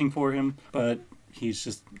been searching for him, but he's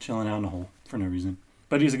just chilling out in a hole for no reason.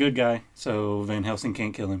 But he's a good guy, so Van Helsing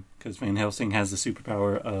can't kill him, because Van Helsing has the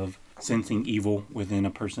superpower of sensing evil within a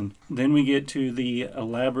person. Then we get to the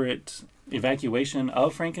elaborate evacuation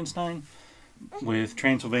of Frankenstein with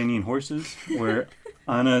Transylvanian horses, where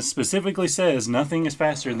Anna specifically says nothing is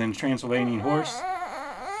faster than a Transylvanian horse,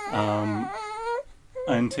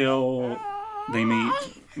 until they meet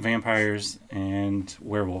vampires and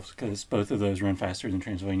werewolves, because both of those run faster than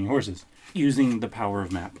Transylvanian horses, using the power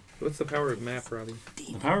of map. What's the power of map, Robbie?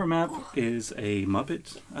 The power of map is a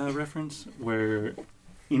Muppet reference, where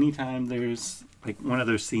anytime there's like one of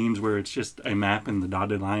those scenes where it's just a map and the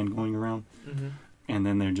dotted line going around, Mm-hmm. and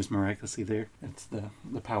then they're just miraculously there. That's the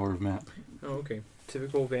power of map. Oh, okay.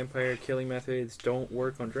 Typical vampire killing methods don't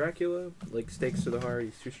work on Dracula. Like stakes to the heart,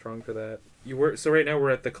 he's too strong for that. So right now we're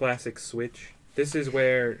at the classic switch. This is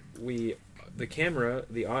where the camera,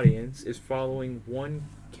 the audience, is following one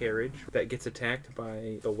carriage that gets attacked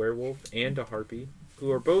by the werewolf and a harpy, who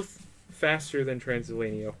are both faster than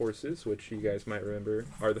Transylvania horses, which you guys might remember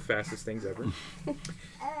are the fastest things ever.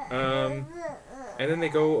 And then they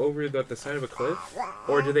go over the side of a cliff,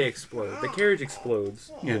 or do they explode? The carriage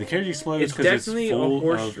explodes. Yeah, the carriage explodes It's because it's definitely a full of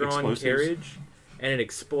horse-drawn explosives. carriage, and it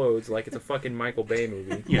explodes like it's a fucking Michael Bay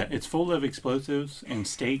movie. Yeah, it's full of explosives and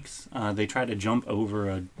stakes. They try to jump over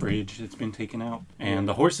a bridge that's been taken out, and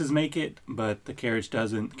the horses make it, but the carriage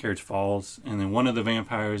doesn't. The carriage falls, and then one of the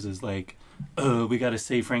vampires is like, "Oh, we got to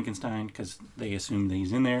save Frankenstein," because they assume that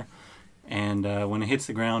he's in there. And when it hits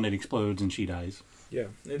the ground, it explodes, and she dies. Yeah,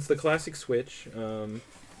 it's the classic switch, and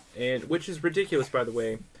which is ridiculous, by the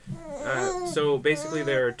way. So basically,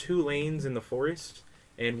 there are 2 lanes in the forest,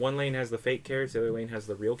 and one lane has the fake carriage, the other lane has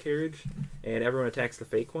the real carriage, and everyone attacks the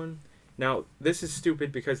fake one. Now, this is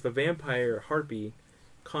stupid because the vampire harpy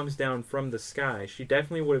comes down from the sky. She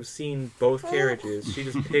definitely would have seen both carriages. She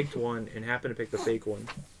just picked one and happened to pick the fake one.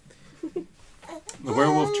 The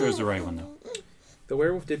werewolf chose the right one, though. The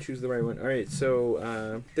werewolf did choose the right one. Alright,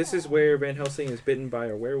 so this is where Van Helsing is bitten by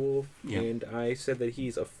a werewolf, Yeah. and I said that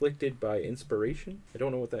he's afflicted by inspiration. I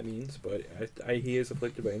don't know what that means, but he is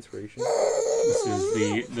afflicted by inspiration. This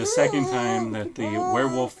is the second time that the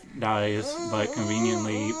werewolf dies, but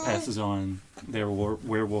conveniently passes on their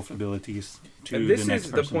werewolf abilities to And the this next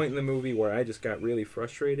is person. the point in the movie where I just got really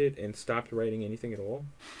frustrated and stopped writing anything at all.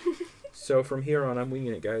 So from here on, I'm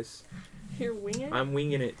winging it, guys. You're winging? I'm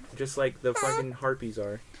winging it, just like the fucking harpies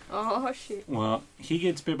are. Oh shit. Well, he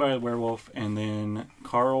gets bit by a werewolf, and then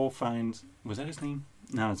Carl finds... Was that his name?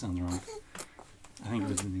 No, it sounds wrong. I think it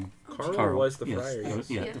was his name. Carl was the yes, friar, yes.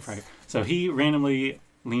 Yeah, the Yes. friar. So he randomly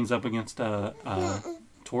leans up against a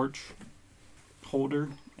torch holder,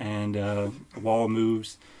 and a wall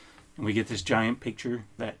moves, and we get this giant picture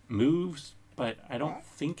that moves, but I don't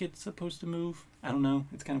think it's supposed to move. I don't know.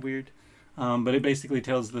 It's kind of weird. But it basically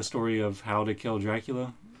tells the story of how to kill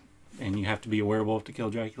Dracula, and you have to be a werewolf to kill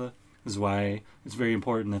Dracula. This is why it's very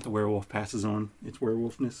important that the werewolf passes on its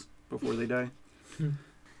werewolfness before they die.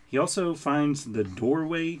 He also finds the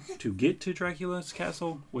doorway to get to Dracula's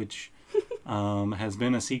castle, which has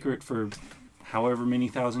been a secret for however many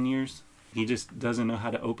thousand years. He just doesn't know how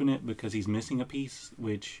to open it because he's missing a piece,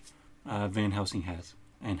 which Van Helsing has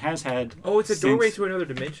and has had. Oh, it's a doorway to another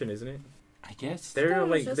dimension, isn't it? I guess They're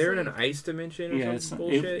they're in an ice dimension or some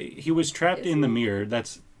bullshit. He was trapped in the mirror.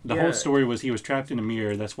 That's the whole story. Was he was trapped in a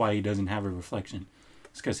mirror? That's why he doesn't have a reflection.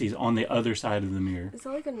 It's because he's on the other side of the mirror. Is that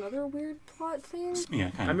like another weird plot thing? Yeah,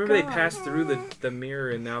 kind of. I remember they passed through the mirror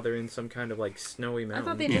and now they're in some kind of like snowy mountain. I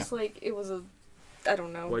thought they just it was a, I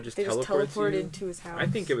don't know. What, just they just teleported teleported to his house. I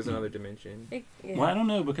think it was another dimension. Well, I don't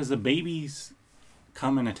know because the babies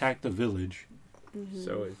come and attack the village. Mm-hmm.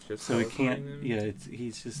 So it's just so it can't. them? Yeah,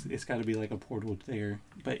 it's got to be like a portal there.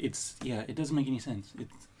 But it doesn't make any sense.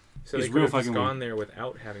 So it's they real could have fucking gone weird. there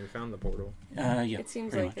without having found the portal. Yeah. It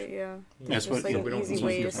seems like much. it, yeah. That's It's what. like Yeah, an easy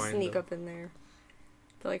way to sneak up in there.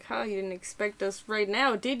 They're like, "Huh, you didn't expect us right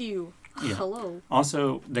now, did you?" Yeah. Hello.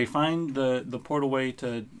 Also, they find the portal way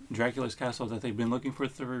to Dracula's castle that they've been looking for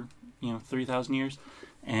 3,000 years,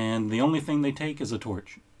 and the only thing they take is a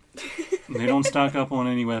torch. They don't stock up on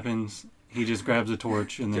any weapons. He just grabs a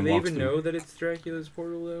torch and then Do they walks even through. know that it's Dracula's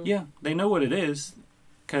portal though? Yeah, they know what it is,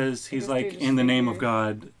 because he's guess like, they just in the name of figure.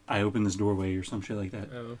 God, I open this doorway or some shit like that.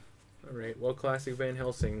 Oh, all right. Well, classic Van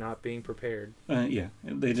Helsing, not being prepared. Yeah,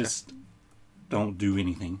 they just don't do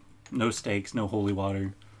anything. No stakes, no holy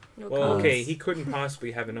water. No Well, cause. okay, he couldn't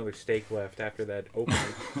possibly have another stake left after that opening,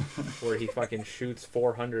 where he fucking shoots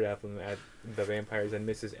 400 at them at the vampires and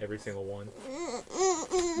misses every single one.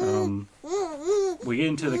 We get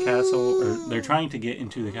into the castle, or they're trying to get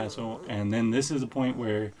into the castle, and then this is the point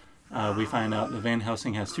where we find out that Van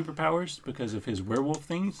Helsing has superpowers because of his werewolf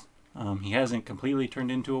things. He hasn't completely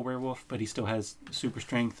turned into a werewolf, but he still has super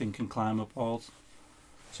strength and can climb up walls.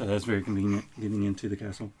 So that's very convenient getting into the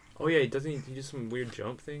castle. Oh yeah, doesn't he do some weird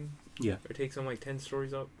jump thing? Yeah. Or takes him like 10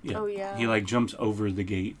 stories up? Yeah. Oh, yeah. He like jumps over the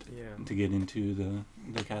gate Yeah. to get into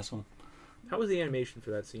the castle. How was the animation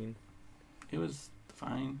for that scene? It was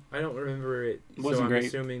fine, I don't remember it, Wasn't so I'm great.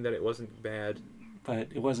 assuming that it wasn't bad. but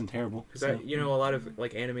it wasn't terrible. Because So, a lot of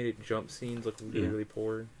like animated jump scenes look really, Yeah. really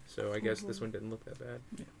poor. So I guess this one didn't look that bad.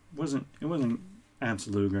 it wasn't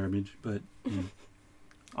absolute garbage, but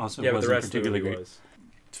also Yeah, but the wasn't rest of it particularly really great. was.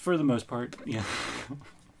 For the most part, yeah.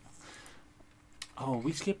 Oh,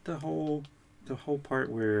 we skipped the whole part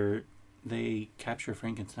where they capture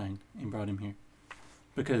Frankenstein and brought him here.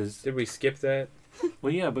 Because Did we skip that?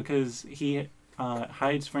 well, yeah, because he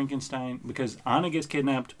hides Frankenstein because Anna gets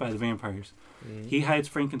kidnapped by the vampires. Mm-hmm. He hides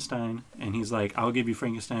Frankenstein and he's like, "I'll give you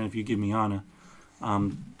Frankenstein if you give me Anna."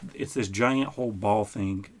 It's this giant whole ball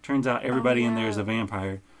thing. Turns out everybody in there is a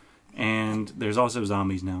vampire, and there's also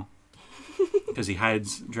zombies now. Because he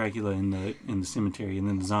hides Dracula in the cemetery, and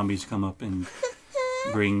then the zombies come up and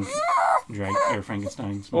bring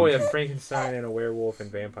Frankenstein. Oh yeah, Frankenstein and a werewolf and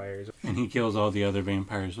vampires. And he kills all the other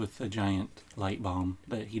vampires with a giant light bomb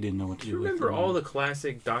that he didn't know what to Do do you with. remember all the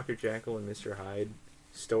classic Dr. Jekyll and Mr. Hyde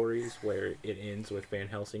stories where it ends with Van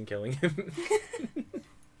Helsing killing him?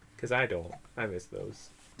 Because I don't. I miss those.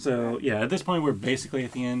 So yeah, at this point we're basically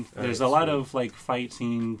at the end. There's a Alright, lot sweet. of like fight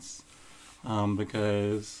scenes,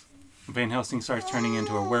 because Van Helsing starts turning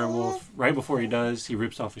into a werewolf. Right before he does, he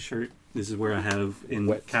rips off his shirt. This is where I have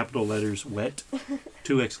in capital letters "wet,"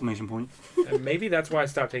 2 exclamation points. And maybe that's why I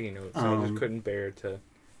stopped taking notes. I just Um, couldn't bear to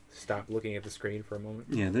stop looking at the screen for a moment.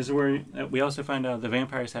 Yeah, this is where we also find out the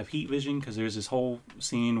vampires have heat vision, because there's this whole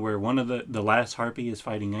scene where one of the last harpy is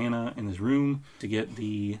fighting Anna in this room to get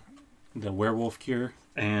the werewolf cure,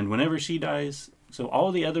 and whenever she dies, so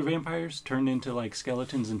all the other vampires turn into like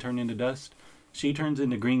skeletons and turn into dust. She turns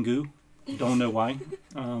into green goo. Don't know why.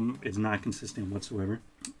 It's not consistent whatsoever.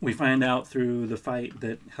 We find out through the fight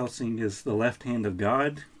that Helsing is the left hand of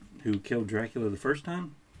God who killed Dracula the first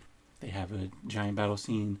time. They have a giant battle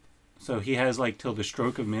scene. So he has like till the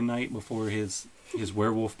stroke of midnight before his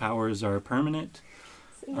werewolf powers are permanent.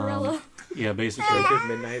 Cinderella. Yeah, basically. Stroke at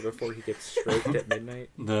midnight before he gets stroked at midnight.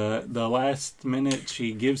 The last minute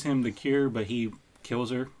she gives him the cure, but he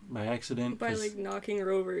kills her by accident. By 'cause, like knocking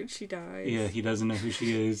her over and she dies. yeah, he doesn't know who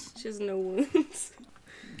she is. She has no wounds.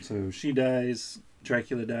 So she dies.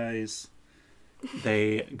 Dracula dies.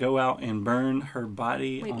 They go out and burn her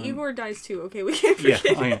body. Wait, on... Igor dies too. Okay, we can't Yeah,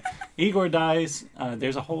 forget. oh yeah. Igor dies.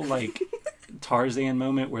 There's a whole like Tarzan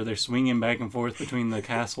moment where they're swinging back and forth between the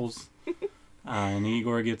castles, and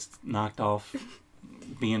Igor gets knocked off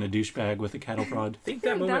being a douchebag with a cattle prod. I think that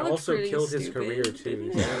That moment looks also pretty killed his stupid, career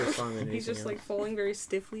too. didn't So it? I never saw him in He's anything just like else. falling very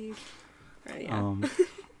stiffly. Right, yeah.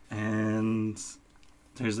 And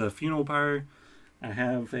there's a funeral pyre. I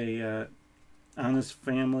have a Anna's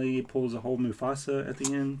family pulls a whole Mufasa at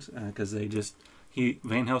the end because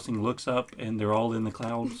Van Helsing looks up and they're all in the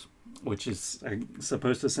clouds which is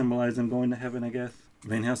supposed to symbolize him going to heaven, I guess.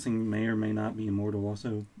 Van Helsing may or may not be immortal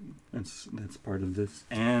also. That's part of this.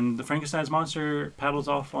 And the Frankenstein's monster paddles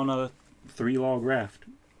off on a 3-log raft.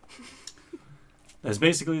 That's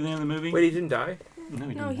basically the end of the movie. Wait, he didn't die?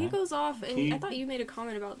 No, he goes off, and I thought you made a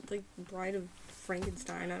comment about like Bride of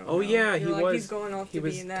Frankenstein. I don't know. Oh yeah, You're he like, was. He's going off to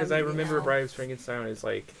be in that. Because I movie remember now. Bride of Frankenstein is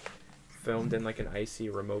like filmed in like an icy,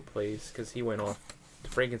 remote place. Because he went off.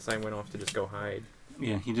 Frankenstein went off to just go hide.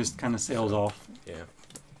 Yeah, he just kind of sails off. Yeah.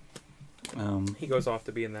 He goes off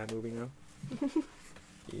to be in that movie now.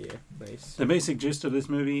 Yeah, nice. The basic gist of this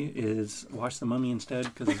movie is watch The Mummy instead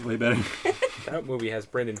because it's way better. That movie has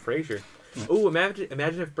Brendan Fraser. Yeah. Oh, imagine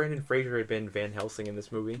if Brendan Fraser had been Van Helsing in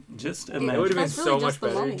this movie. Just It imagine. would have been That's so really much just the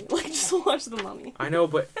better. Mummy. Like, just watch The Mummy. I know,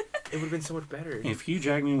 but it would have been so much better. If Hugh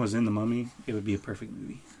Jackman was in The Mummy, it would be a perfect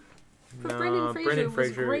movie. But Brendan Fraser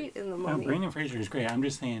was great in The No, Mummy. Brendan Fraser is great. I'm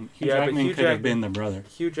just saying Hugh Yeah, but Jackman Hugh could have Jackman- been the brother.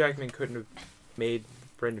 Hugh Jackman couldn't have made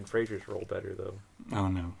Brendan Fraser's role better, though. Oh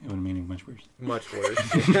no, it would have made him much worse. Much worse.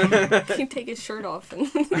 He can take his shirt off and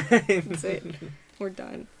that's it. We're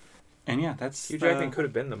done. And yeah, that's Hugh Jackman could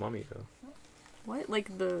have been the Mummy, though. What?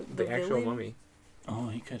 Like the actual villain? Mummy. Oh,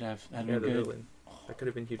 he could have. That'd Yeah, been the good. villain. That could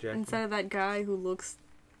have been Hugh Jackman. Instead of that guy who looks,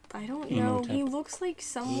 I don't Emo know. He Ted. looks like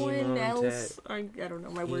someone Emo else. I don't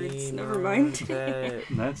know my words. Emo Never mind. Ted.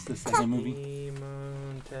 That's the second movie.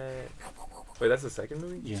 Emo Ted. Wait, that's the second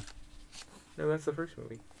movie? Yeah. No, that's the first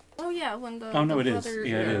movie. Oh yeah, when the Oh no, the it is. brother-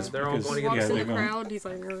 Yeah, it is. They're all because- going He to walks get in they're the going- crowd. He's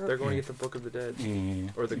like, They're going to get the Book of the Dead. Yeah.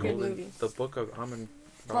 Or the Good Golden... movie. The Book of Amun...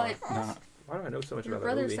 But Nah, Why do I know so much your about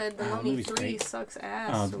that brother movie? said the The Mummy movie's 3 great. sucks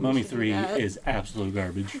ass. so we Mummy should do 3 that. is absolute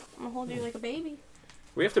garbage. I'm gonna hold you like a baby.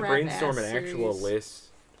 We have to crap brainstorm an ass actual series. list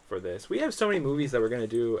for this. We have so many movies that we're going to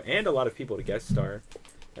do, and a lot of people to guest star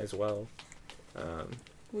as well.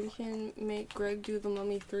 We can make Greg do the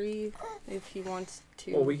Mummy 3 if he wants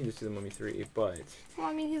to. Well, we can just do the Mummy 3, but... Well,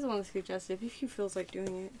 I mean, he's the one that suggested if he feels like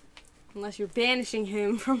doing it. Unless you're banishing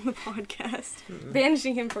him from the podcast.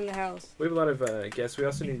 Banishing him from the house. We have a lot of guests. We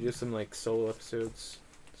also need to do some, like, solo episodes.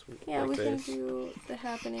 Yeah, like we can this. do The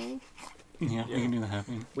Happening. Yeah, Yeah. we can do the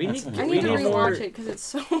happening. We That's need- a- I We need to need more- rewatch it because it's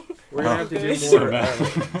so... We're going to have to do So more,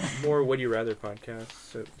 bad. more Would You Rather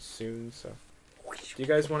podcasts soon, so... Do you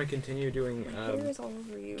guys want to continue doing My hair is all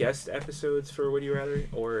over you. guest episodes for Would You Rather?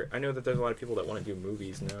 Or I know that there's a lot of people that want to do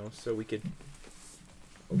movies now, so we could...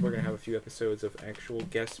 We're going to have a few episodes of actual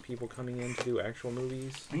guest people coming in to do actual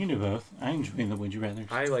movies. We can do both. I enjoy the Would You Rather.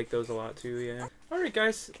 I like those a lot too, yeah. Alright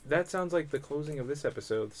guys, that sounds like the closing of this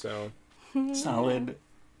episode, so... Solid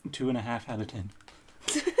 2.5 out of 10.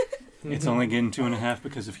 It's only getting 2.5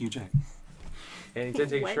 because of Hugh Jackman. And he did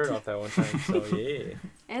take his What? shirt off that one time, so yeah.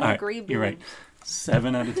 And Alright, gray boobs. you're right.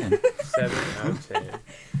 7 out of 10. 7 out of 10.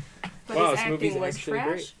 But Wow, his this movie's acting was actually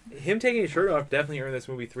trash. great. Him taking his shirt off definitely earned this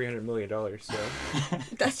movie $300 million, so...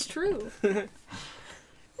 That's true.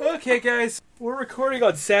 Okay, guys, we're recording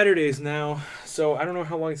on Saturdays now, so I don't know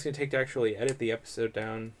how long it's going to take to actually edit the episode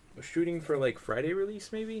down. We're shooting for, like, Friday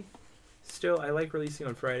release, maybe? Still, I like releasing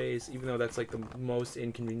on Fridays, even though that's, like, the most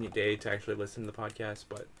inconvenient day to actually listen to the podcast,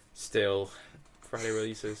 but still, Friday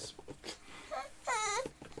releases.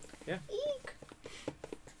 Yeah.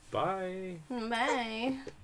 Bye. Bye.